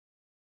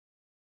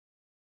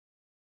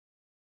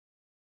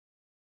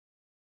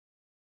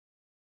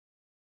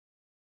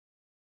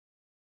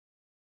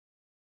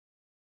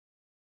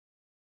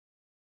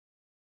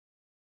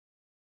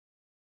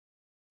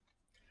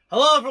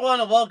Hello everyone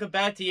and welcome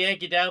back to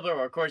Yankee Dabbler,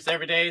 where of course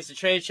every day is a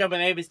trade show. My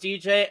name is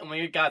DJ and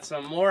we've got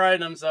some more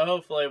items that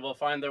hopefully will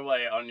find their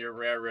way on your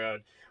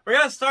railroad. We're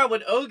going to start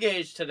with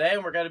O-Gauge today,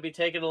 and we're going to be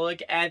taking a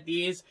look at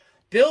these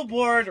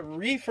Billboard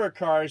reefer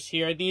cars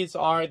here. These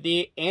are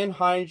the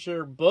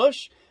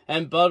Anheuser-Busch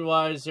and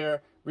Budweiser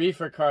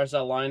reefer cars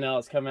that Lionel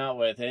has come out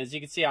with. And as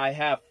you can see, I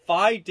have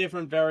 5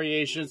 different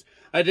variations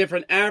of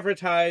different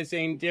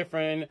advertising,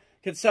 different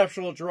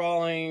conceptual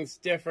drawings,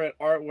 different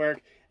artwork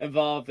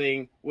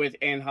involving with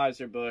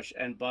Anheuser-Busch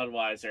and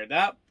Budweiser.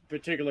 That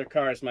particular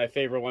car is my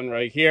favorite one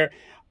right here.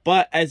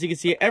 But as you can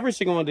see, every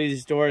single one of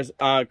these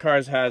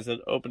cars has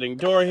an opening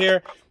door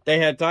here. They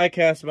had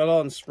die-cast metal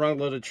and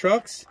sprung-loaded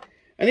trucks.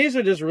 And these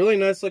are just really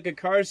nice looking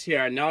cars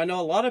here. Now, I know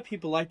a lot of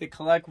people like to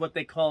collect what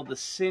they call the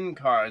sin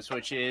cars,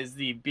 which is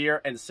the beer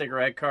and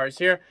cigarette cars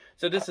here.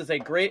 So this is a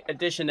great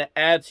addition to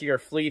add to your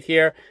fleet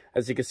here.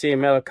 As you can see,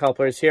 metal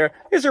couplers here.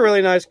 These are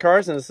really nice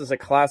cars, and this is a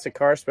classic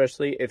car,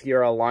 especially if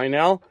you're a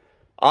Lionel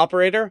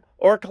operator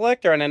or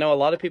collector. And I know a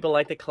lot of people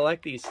like to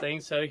collect these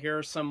things, so here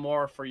are some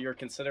more for your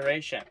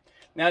consideration.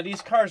 Now,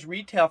 these cars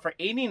retail for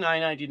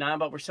 $89.99,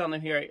 but we're selling them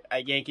here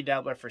at Yankee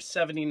Dabbler for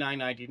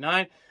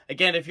 $79.99.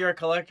 Again, if you're a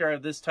collector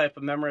of this type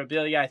of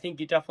memorabilia, I think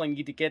you definitely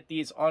need to get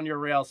these on your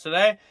rails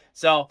today.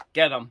 So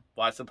get them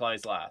while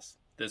supplies last.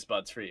 This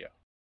bud's for you.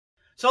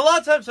 So a lot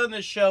of times on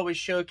this show, we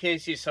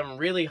showcase you some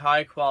really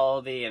high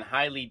quality and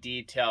highly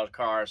detailed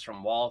cars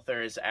from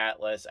Walthers,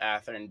 Atlas,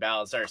 Athearn,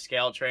 Baltimore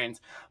scale trains.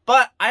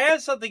 But I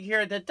have something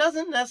here that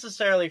doesn't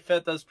necessarily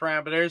fit those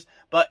parameters,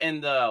 but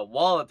in the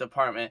wallet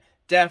department,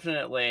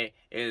 definitely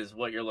is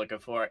what you're looking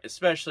for,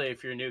 especially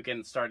if you're new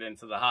getting started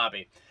into the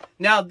hobby.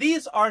 Now,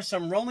 these are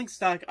some rolling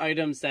stock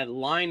items that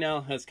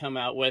Lionel has come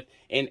out with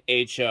in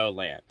HO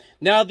land.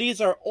 Now, these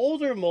are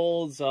older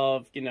molds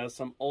of,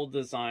 some old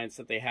designs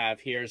that they have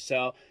here.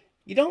 So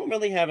you don't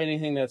really have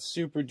anything that's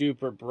super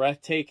duper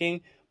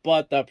breathtaking,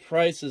 but the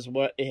price is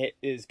what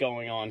is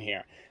going on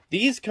here.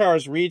 These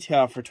cars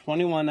retail for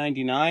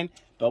 $21.99,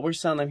 but we're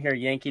selling them here at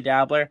Yankee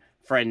Dabbler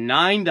for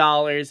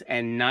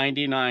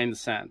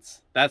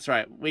 $9.99. That's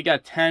right, we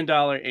got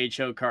 $10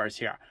 HO cars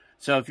here.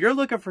 So if you're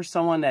looking for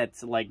someone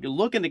that's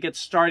looking to get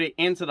started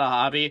into the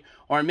hobby,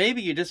 or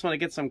maybe you just want to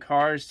get some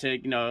cars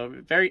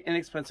to, very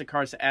inexpensive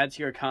cars to add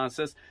to your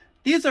consist,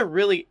 these are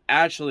really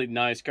actually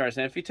nice cars.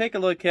 And if you take a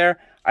look here,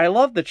 I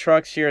love the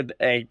trucks here.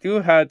 They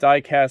do have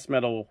die-cast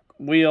metal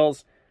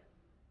wheels,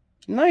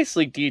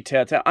 nicely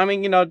detailed. I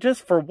mean,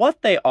 just for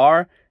what they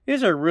are,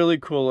 these are really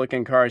cool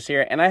looking cars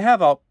here, and I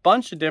have a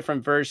bunch of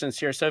different versions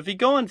here. So if you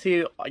go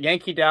into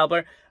Yankee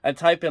Dabbler and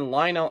type in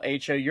Lionel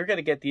HO, you're going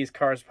to get these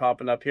cars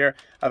popping up here.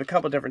 I have a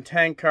couple different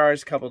tank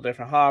cars, a couple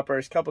different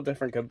hoppers, a couple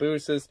different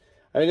cabooses.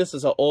 I mean, this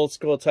is an old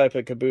school type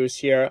of caboose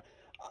here.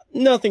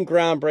 Nothing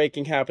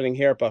groundbreaking happening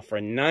here, but for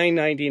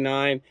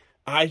 $9.99,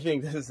 I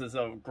think this is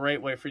a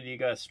great way for you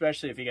guys,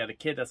 especially if you got a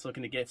kid that's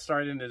looking to get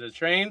started into the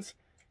trains.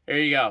 There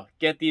you go.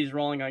 Get these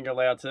rolling on your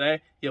layout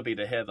today. You'll be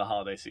the hit of the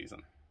holiday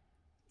season.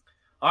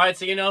 Alright,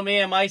 so you know me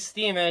and my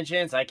steam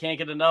engines. I can't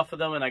get enough of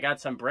them, and I got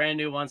some brand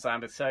new ones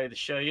I'm excited to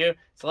show you.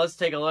 So let's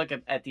take a look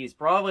at these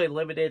Broadway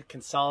limited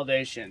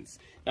consolidations.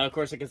 Now, of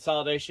course, the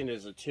consolidation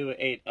is a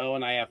 280,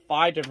 and I have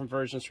 5 different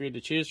versions for you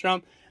to choose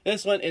from.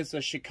 This one is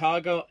the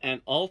Chicago and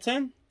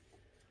Alton.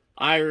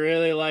 I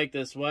really like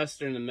this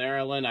Western in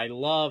Maryland. I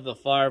love the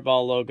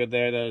Fireball logo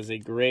there. That is a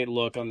great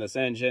look on this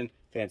engine.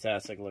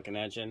 Fantastic looking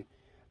engine.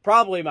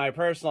 Probably my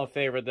personal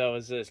favorite, though,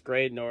 is this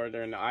Great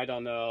Northern. I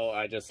don't know.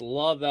 I just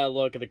love that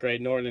look of the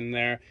Great Northern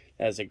there.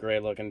 That's a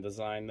great looking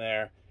design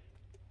there.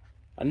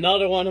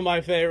 Another one of my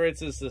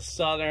favorites is the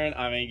Southern.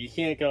 I mean, you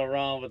can't go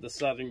wrong with the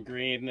Southern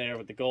green there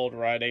with the gold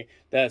writing.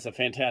 That's a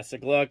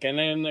fantastic look. And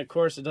then, of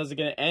course, it doesn't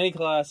get any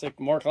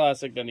more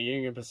classic than the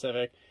Union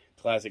Pacific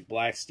classic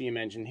black steam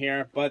engine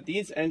here. But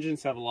these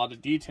engines have a lot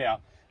of detail.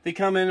 They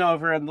come in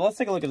over, and let's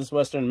take a look at this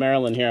Western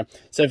Maryland here.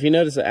 So if you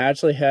notice, it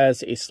actually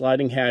has a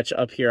sliding hatch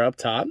up here up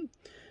top.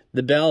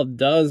 The bell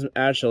does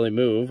actually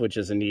move, which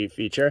is a neat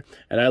feature.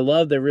 And I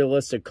love the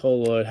realistic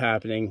coal load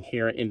happening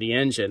here in the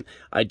engine.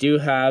 I do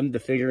have the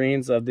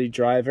figurines of the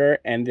driver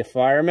and the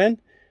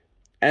fireman.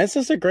 And it's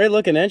just a great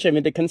looking engine. I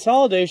mean, the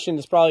Consolidation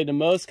is probably the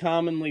most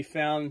commonly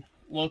found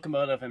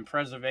locomotive in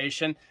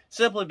preservation,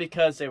 simply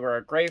because they were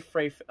a great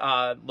freight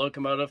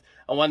locomotive,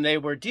 and when they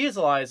were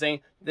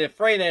dieselizing, the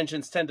freight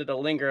engines tended to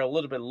linger a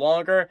little bit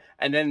longer,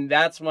 and then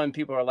that's when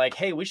people are like,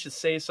 hey, we should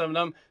save some of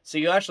them. So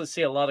you actually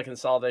see a lot of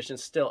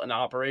Consolidations still in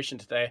operation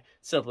today,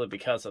 simply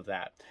because of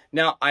that.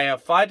 Now, I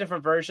have 5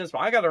 different versions, but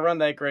I got to run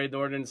that Great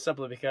Northern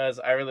simply because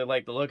I really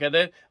like the look of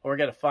it. We're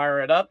going to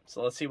fire it up,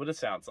 so let's see what it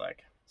sounds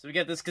like. So we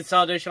get this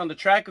Consolidation on the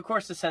track. Of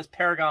course, this has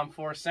Paragon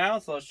 4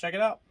 sound, so let's check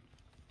it out.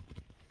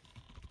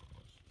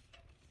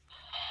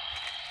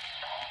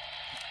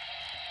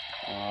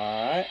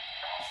 Alright,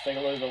 let's take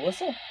a look at the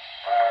whistle.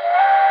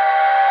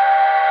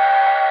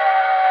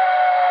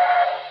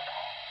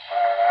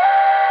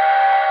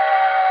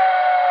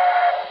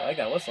 I like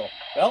that whistle.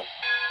 Well.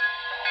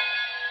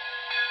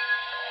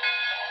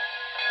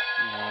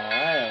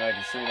 Alright, I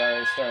can see it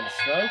already starting to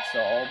smoke, so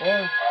all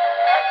aboard.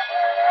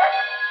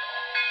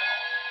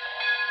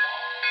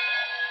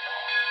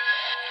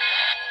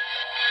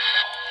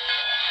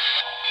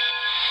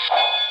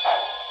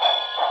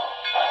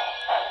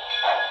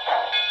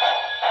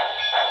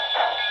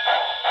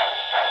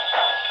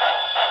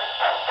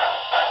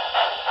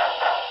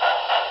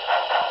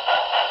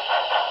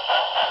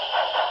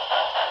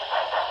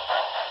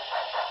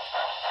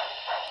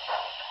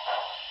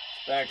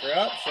 back her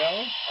up, shall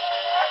we?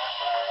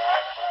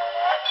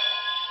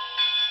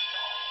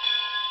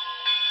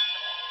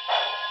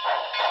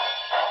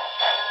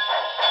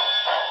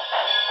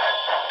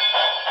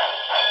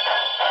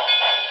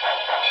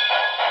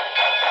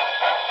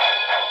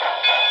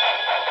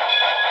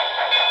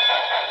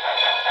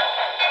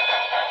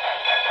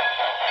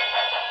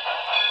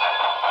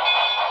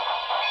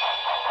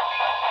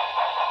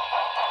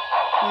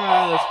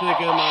 Alright, let's pick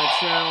up my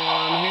channel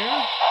on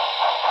here.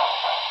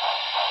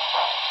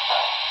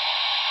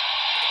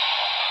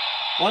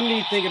 One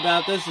neat thing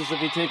about this is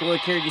if you take a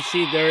look here, you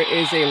see there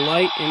is a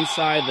light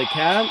inside the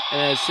cab,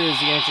 and as soon as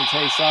the engine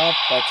takes off,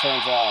 that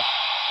turns off.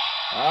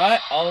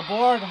 Alright, all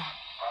aboard.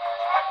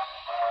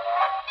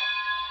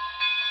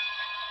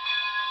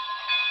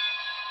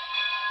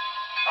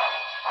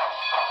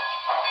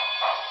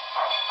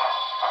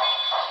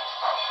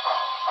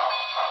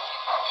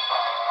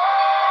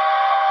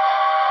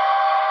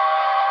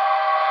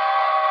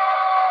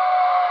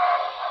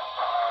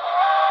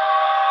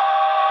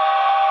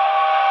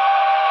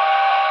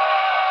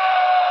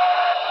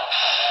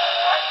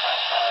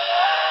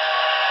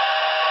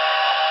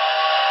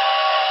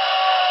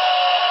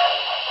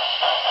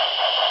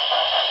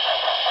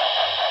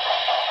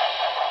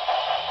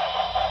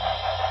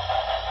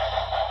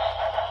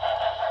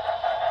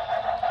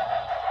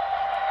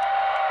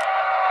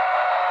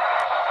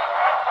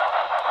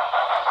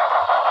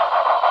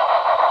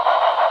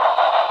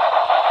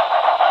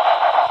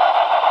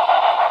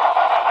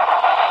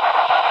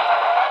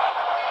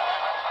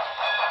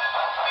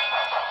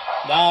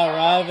 Now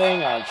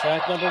arriving on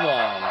track number 1,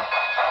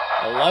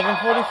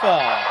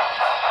 11:45.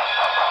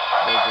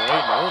 The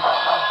Great Movie.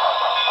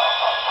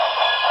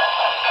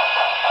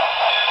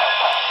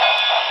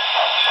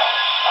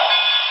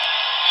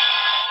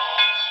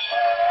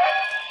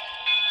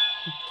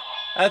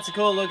 That's a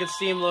cool looking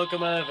steam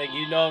locomotive, and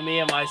you know me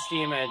and my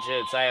steam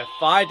engines. I have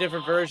 5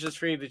 different versions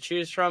for you to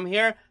choose from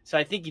here, so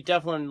I think you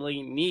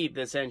definitely need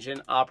this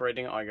engine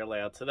operating on your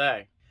layout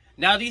today.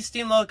 Now, these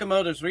steam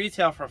locomotives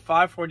retail for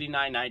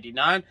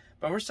 $549.99,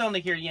 but we're selling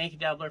it here at Yankee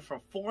Dabbler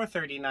for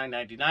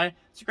 $439.99.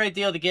 It's a great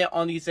deal to get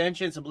on these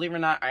engines, and believe it or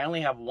not, I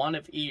only have one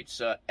of each,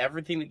 so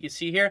everything that you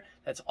see here,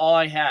 that's all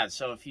I had.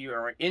 So if you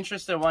are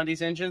interested in one of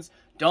these engines,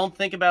 don't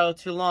think about it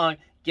too long.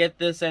 Get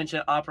this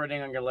engine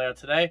operating on your layout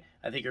today.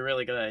 I think you're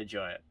really going to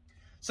enjoy it.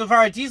 So for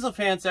our diesel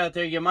fans out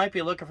there, you might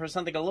be looking for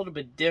something a little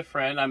bit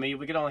different. I mean,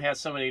 we can only have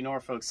so many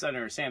Norfolk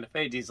Southern or Santa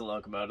Fe diesel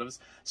locomotives.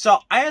 So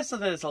I have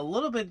something that's a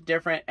little bit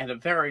different and a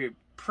very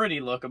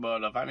pretty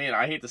locomotive. I mean,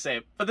 I hate to say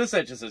it, but this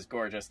engine is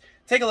gorgeous.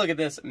 Take a look at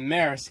this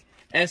Maersk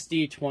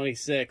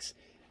SD-26.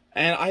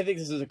 And I think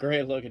this is a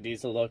great looking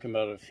diesel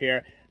locomotive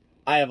here.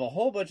 I have a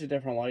whole bunch of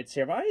different lights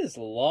here, but I just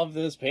love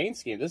this paint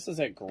scheme. This is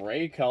a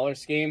great color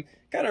scheme.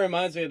 Kind of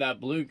reminds me of that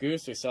Blue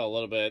Goose we saw a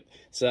little bit.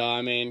 So,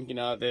 I mean, you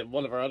know,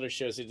 one of our other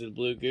shows we did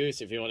Blue Goose.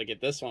 If you want to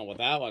get this one with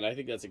that one, I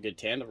think that's a good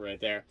tandem right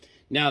there.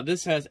 Now,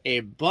 this has a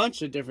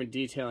bunch of different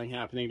detailing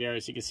happening there.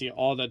 As you can see,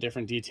 all that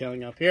different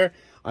detailing up here.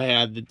 I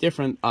have the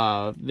different,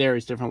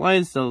 various different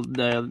lights.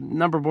 The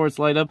number boards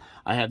light up.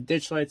 I have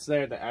ditch lights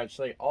there that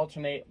actually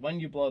alternate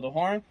when you blow the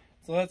horn.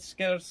 So let's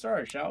get it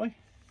started, shall we?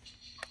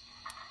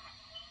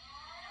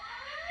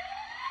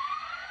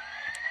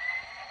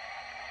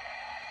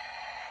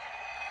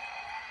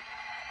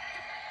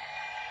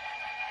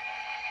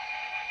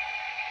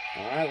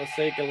 Alright, let's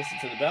take a listen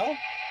to the bell.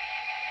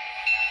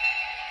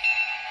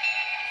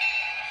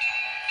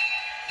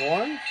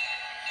 Horn.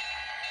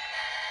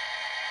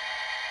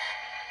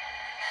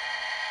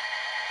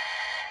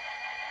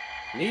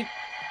 Neat.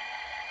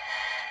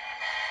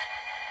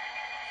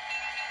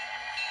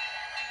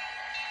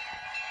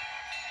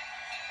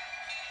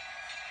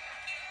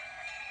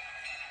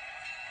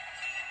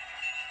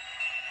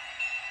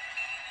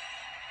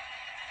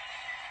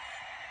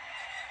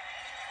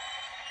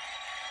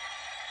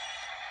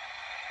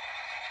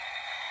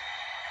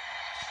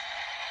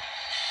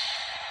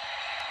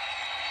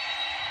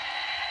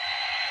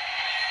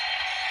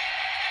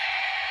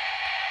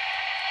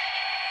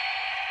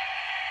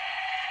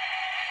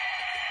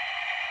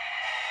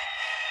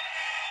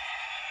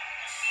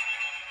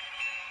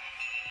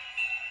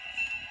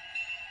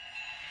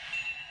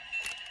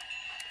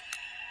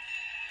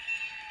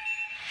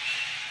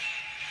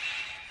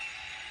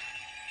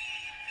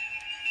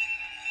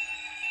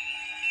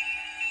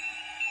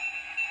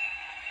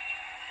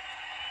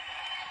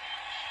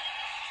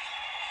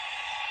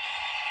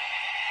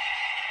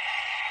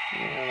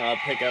 And I'll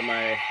pick up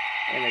my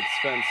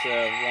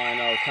inexpensive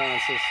Lionel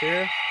consoles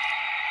here.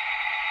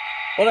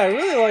 What I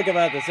really like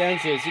about this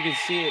engine is you can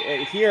see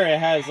it here, it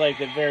has like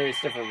the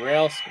various different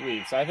rail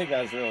squeaks. I think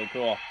that's really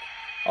cool.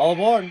 All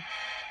aboard.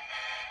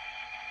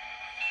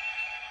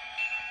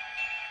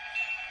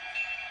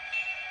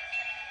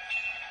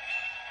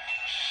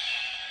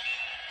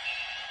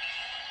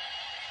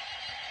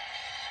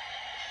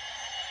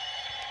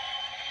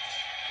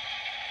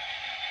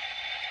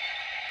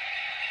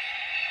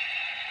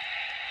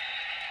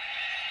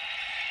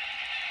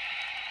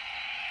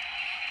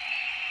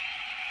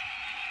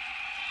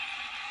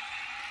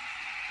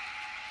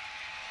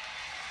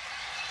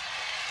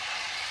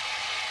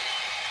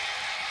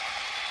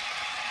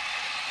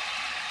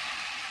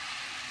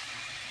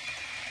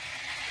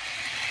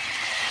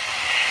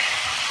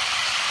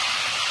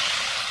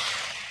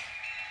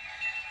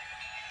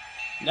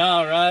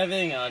 Now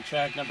arriving on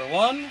track number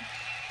 1,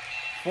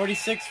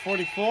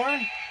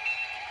 4644,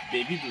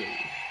 Baby Blue.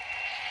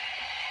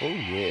 Oh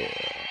yeah.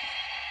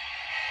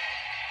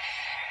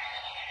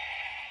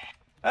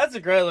 That's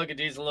a great looking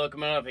diesel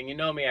locomotive, and you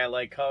know me, I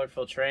like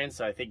colorful trains,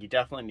 so I think you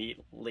definitely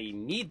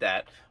need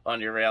that on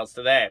your rails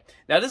today.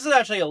 Now, this is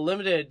actually a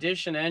limited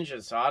edition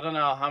engine, so I don't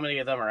know how many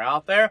of them are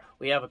out there.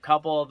 We have a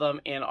couple of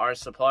them in our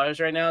suppliers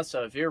right now,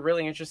 so if you're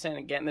really interested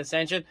in getting this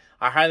engine,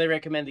 I highly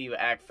recommend that you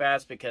act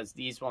fast because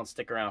these won't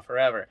stick around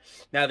forever.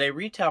 Now, they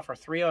retail for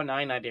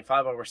 $309.95,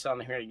 but we're selling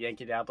them here at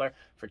Yankee Dabbler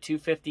for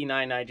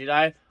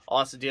 $259.99.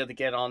 Awesome deal to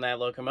get on that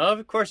locomotive.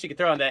 Of course, you can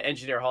throw on that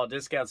Engineer Hall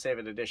discount, save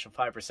an additional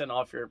 5%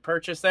 off your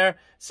purchase there.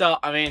 So,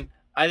 I mean,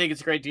 I think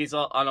it's a great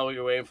diesel. I know what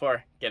you're waiting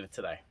for. Get it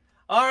today.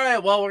 All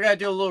right, well, we're going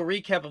to do a little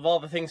recap of all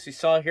the things we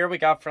saw here. We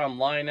got from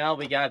Lionel,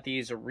 we got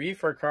these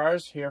reefer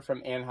cars here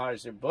from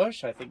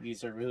Anheuser-Busch. I think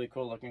these are really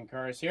cool looking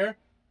cars here.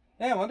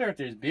 Hey, I wonder if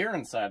there's beer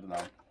inside of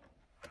them.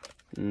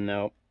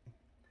 Nope.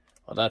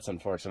 Well, that's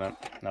unfortunate.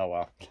 Oh,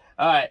 well.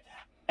 All right.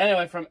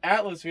 Anyway, from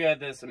Atlas, we had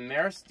this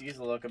MAERSK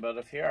diesel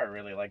locomotive here. I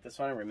really like this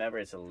one. Remember,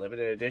 it's a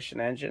limited edition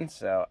engine,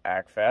 so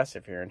act fast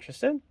if you're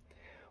interested.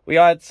 We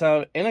got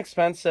some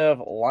inexpensive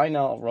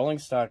Lionel rolling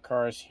stock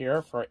cars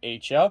here for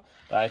HO.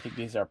 But I think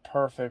these are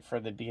perfect for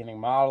the beginning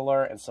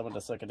modeler and someone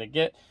that's looking to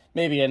get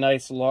maybe a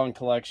nice long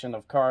collection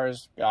of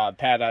cars,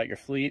 pad out your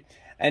fleet.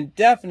 And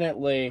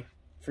definitely,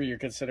 for your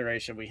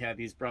consideration, we have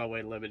these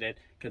Broadway limited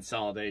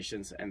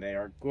consolidations, and they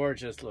are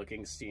gorgeous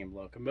looking steam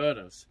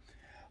locomotives.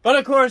 But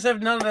of course,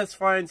 if none of this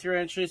finds your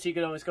interest, you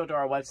can always go to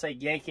our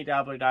website,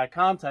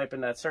 yankeedabbler.com, type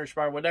in that search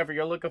bar, whatever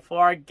you're looking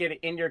for, get it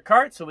in your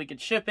cart so we can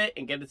ship it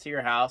and get it to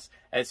your house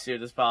as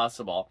soon as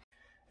possible.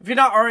 If you're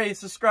not already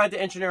subscribed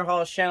to Engineer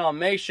Hall's channel,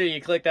 make sure you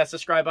click that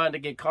subscribe button to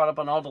get caught up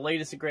on all the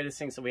latest and greatest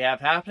things that we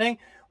have happening.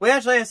 We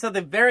actually have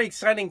something very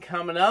exciting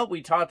coming up.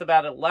 We talked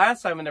about it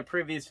last time in a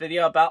previous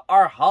video about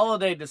our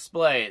holiday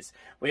displays.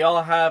 We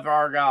all have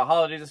our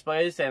holiday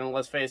displays, and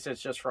let's face it,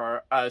 it's just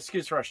for our,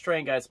 excuse for our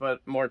train guys, but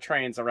more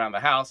trains around the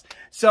house.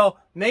 So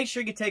make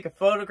sure you take a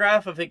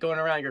photograph of it going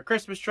around your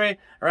Christmas tree,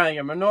 around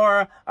your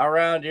menorah,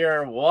 around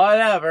your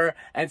whatever,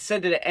 and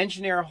send it to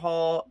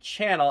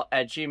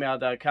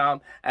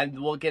engineerhallchannel@gmail.com,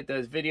 and we'll get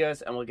those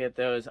videos and we'll get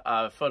those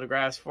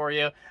photographs for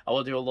you. I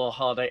will do a little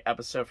holiday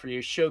episode for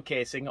you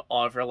showcasing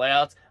all of your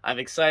layouts. I'm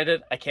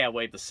excited. I can't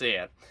wait to see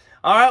it.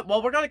 All right,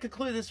 well, we're going to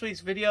conclude this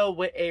week's video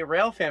with a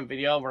Railfan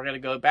video. We're going to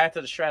go back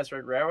to the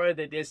Strasburg Railroad.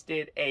 They just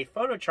did a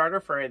photo charter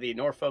for the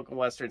Norfolk and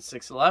Western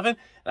 611,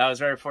 and I was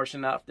very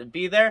fortunate enough to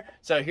be there.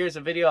 So here's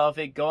a video of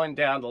it going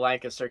down the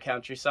Lancaster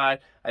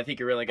countryside. I think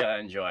you're really going to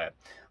enjoy it.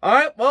 All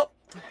right, well,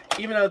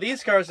 even though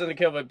these cars didn't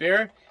come with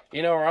beer,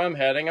 you know where I'm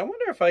heading. I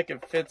wonder if I can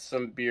fit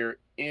some beer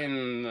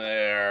in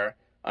there.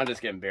 I'm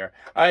just getting beer.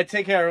 All right,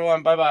 take care,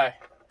 everyone. Bye-bye.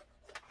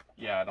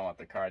 Yeah, I don't want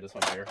the car. I just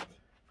want beer.